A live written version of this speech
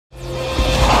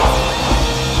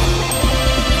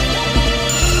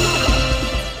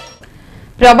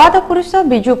प्रबाद पुरुष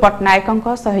बिजू पट्टनायक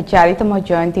 104तम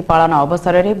जयंती पालन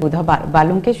अवसर में बुधवार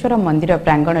बालुंकेश्वर मंदिर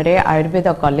प्रांगण में आयुर्वेद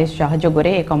कॉलेज सहयोग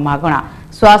में एक मागणा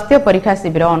स्वास्थ्य परीक्षा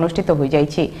शिविर अनुष्ठित हो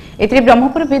जाइछि। एथिरे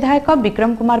ब्रह्मपुर विधायक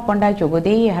विक्रम कुमार पंडा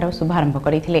जोगदे यार शुभारंभ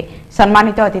करथिले।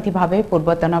 सम्मानित अतिथि भावे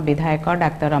पूर्वतन विधायक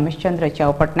डाक्टर रमेश चंद्र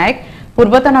चाउ पट्टनायक,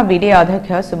 पूर्वतन बीडीए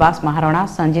अध्यक्ष सुभाष महाराणा,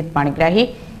 संजीत पाणिग्राही,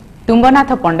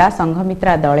 तुम्बनाथ पंडा,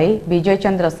 संघमित्रा दले, विजय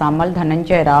चंद्र सामल,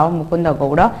 धनंजय राव, मुकुंद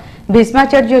गौड़,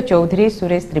 भीष्माचार्य चौधरी,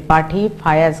 सुरेश त्रिपाठी,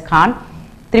 फायाज खान,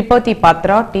 त्रिपति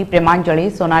पात्र, टी प्रेमांजलि,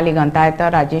 सोनाली गंतायत,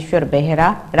 राजेश्वर बेहेरा,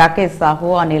 राकेश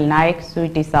साहू, अनिल नायक,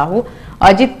 स्वीटी साहू,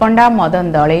 अजित पंडा,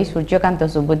 मदन दले, सूर्यकांत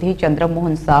सुबुद्धि,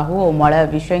 चंद्रमोहन साहू और मलय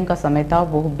विषय समेत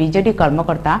बहु बीजेडी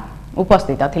कर्मकर्ता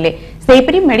उपस्थित थिले।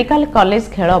 सेहिपरि मेडिकल कॉलेज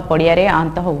खेल पड़िया रे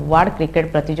आंतः वार्ड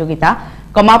क्रिकेट प्रतियोगिता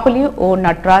कमापुली और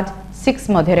नटराज 6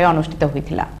 मध्य अनुष्ठित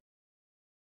होइथिला।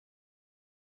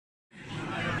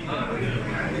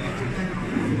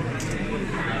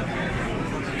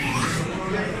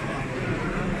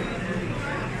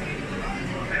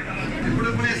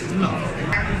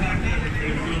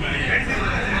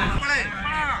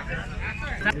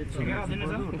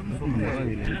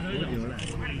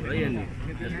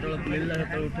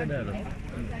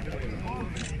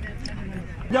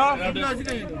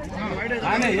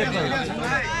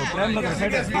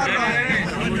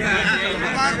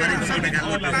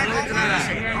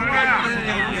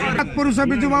 पुरुष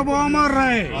बिजू बाबू अमर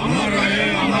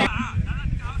रहे।